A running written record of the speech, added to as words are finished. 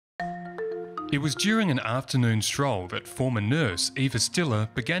It was during an afternoon stroll that former nurse Eva Stiller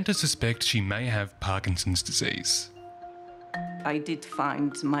began to suspect she may have Parkinson's disease. I did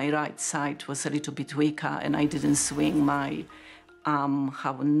find my right side was a little bit weaker and I didn't swing my arm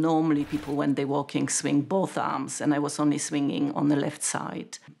how normally people when they're walking swing both arms, and I was only swinging on the left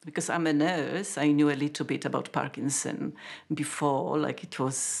side. Because I'm a nurse, I knew a little bit about Parkinson before, like it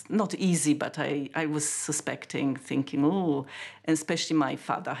was not easy, but I was suspecting, thinking, oh, and especially my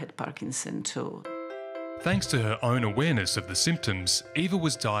father had Parkinson too. Thanks to her own awareness of the symptoms, Eva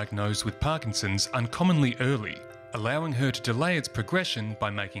was diagnosed with Parkinson's uncommonly early, allowing her to delay its progression by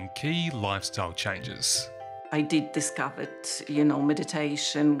making key lifestyle changes. I did discover,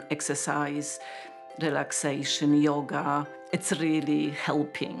 meditation, exercise, relaxation, yoga. It's really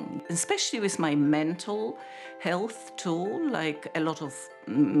helping, especially with my mental health too. Like a lot of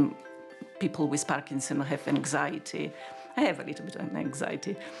people with Parkinson have anxiety. I have a little bit of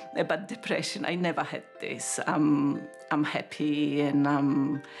anxiety, but depression, I never had this. I'm happy and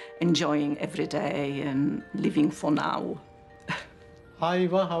I'm enjoying every day and living for now. Hi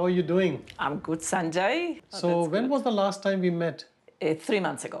Eva, how are you doing? I'm good, Sanjay. So when was the last time we met? 3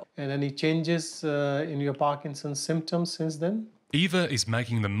 months ago. And any changes in your Parkinson's symptoms since then? Eva is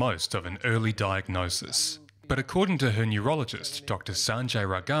making the most of an early diagnosis. But according to her neurologist, Dr. Sanjay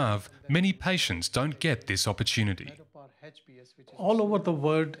Raghav, many patients don't get this opportunity. All over the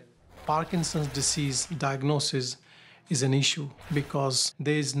world, Parkinson's disease diagnosis is an issue because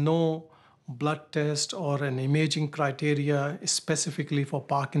there is no blood test or an imaging criteria specifically for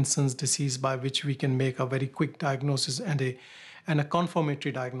Parkinson's disease by which we can make a very quick diagnosis and a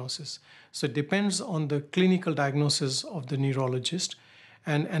confirmatory diagnosis. So it depends on the clinical diagnosis of the neurologist.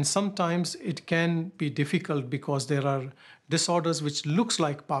 And sometimes it can be difficult because there are disorders which looks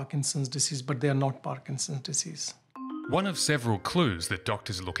like Parkinson's disease, but they are not Parkinson's disease. One of several clues that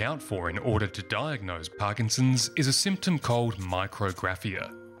doctors look out for in order to diagnose Parkinson's is a symptom called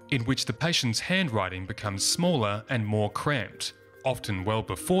micrographia, in which the patient's handwriting becomes smaller and more cramped, often well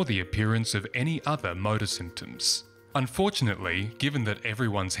before the appearance of any other motor symptoms. Unfortunately, given that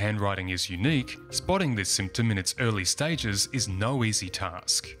everyone's handwriting is unique, spotting this symptom in its early stages is no easy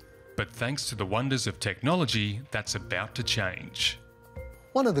task. But thanks to the wonders of technology, that's about to change.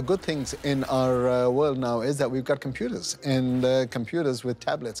 One of the good things in our world now is that we've got computers, and computers with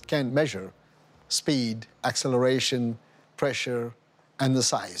tablets can measure speed, acceleration, pressure, and the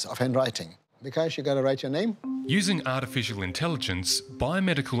size of handwriting. Because you got to write your name. Using artificial intelligence,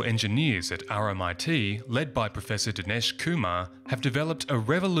 biomedical engineers at RMIT, led by Professor Dinesh Kumar, have developed a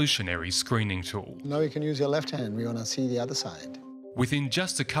revolutionary screening tool. Now you can use your left hand. We want to see the other side. Within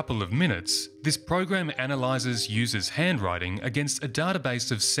just a couple of minutes, this program analyses users' handwriting against a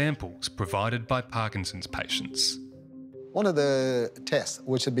database of samples provided by Parkinson's patients. One of the tests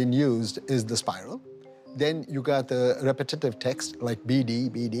which have been used is the spiral. Then you got the repetitive text like BD,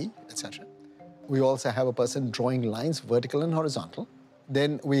 BD, etc. We also have a person drawing lines, vertical and horizontal.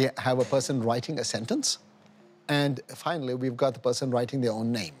 Then we have a person writing a sentence. And finally, we've got the person writing their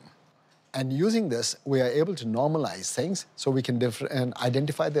own name. And using this, we are able to normalize things so we can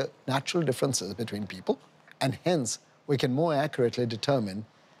identify the natural differences between people. And hence, we can more accurately determine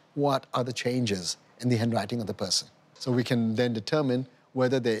what are the changes in the handwriting of the person. So we can then determine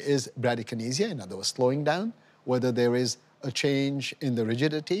whether there is bradykinesia, in other words, slowing down, whether there is a change in the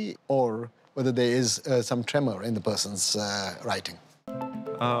rigidity, or whether there is some tremor in the person's writing.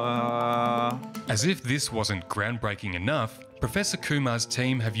 As if this wasn't groundbreaking enough, Professor Kumar's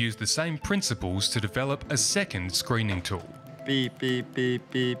team have used the same principles to develop a second screening tool. Beep, beep, beep,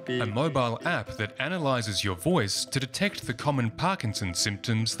 beep, beep. A mobile app that analyses your voice to detect the common Parkinson's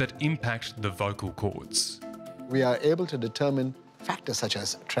symptoms that impact the vocal cords. We are able to determine factors such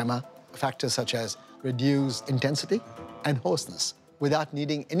as tremor, factors such as reduced intensity and hoarseness without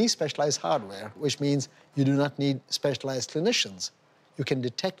needing any specialized hardware, which means you do not need specialized clinicians. You can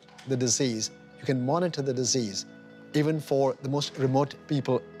detect the disease, you can monitor the disease, even for the most remote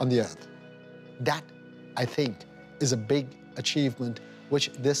people on the earth. That, I think, is a big achievement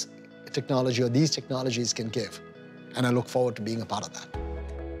which this technology or these technologies can give. And I look forward to being a part of that.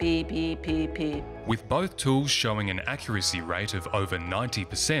 Beep, beep, beep, beep. With both tools showing an accuracy rate of over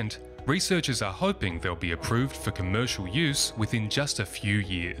 90%, researchers are hoping they'll be approved for commercial use within just a few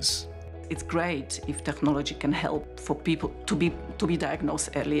years. It's great if technology can help for people to be diagnosed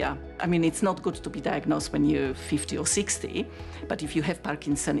earlier. I mean, it's not good to be diagnosed when you're 50 or 60, but if you have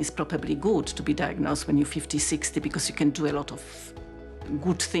Parkinson, it's probably good to be diagnosed when you're 50, 60, because you can do a lot of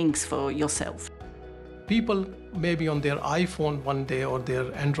good things for yourself. People maybe on their iPhone one day or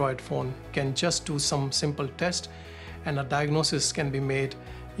their Android phone can just do some simple test and a diagnosis can be made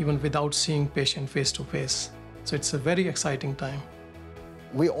even without seeing patient face to face. So it's a very exciting time.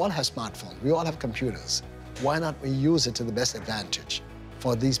 We all have smartphones, we all have computers. Why not we use it to the best advantage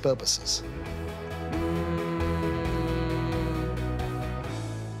for these purposes?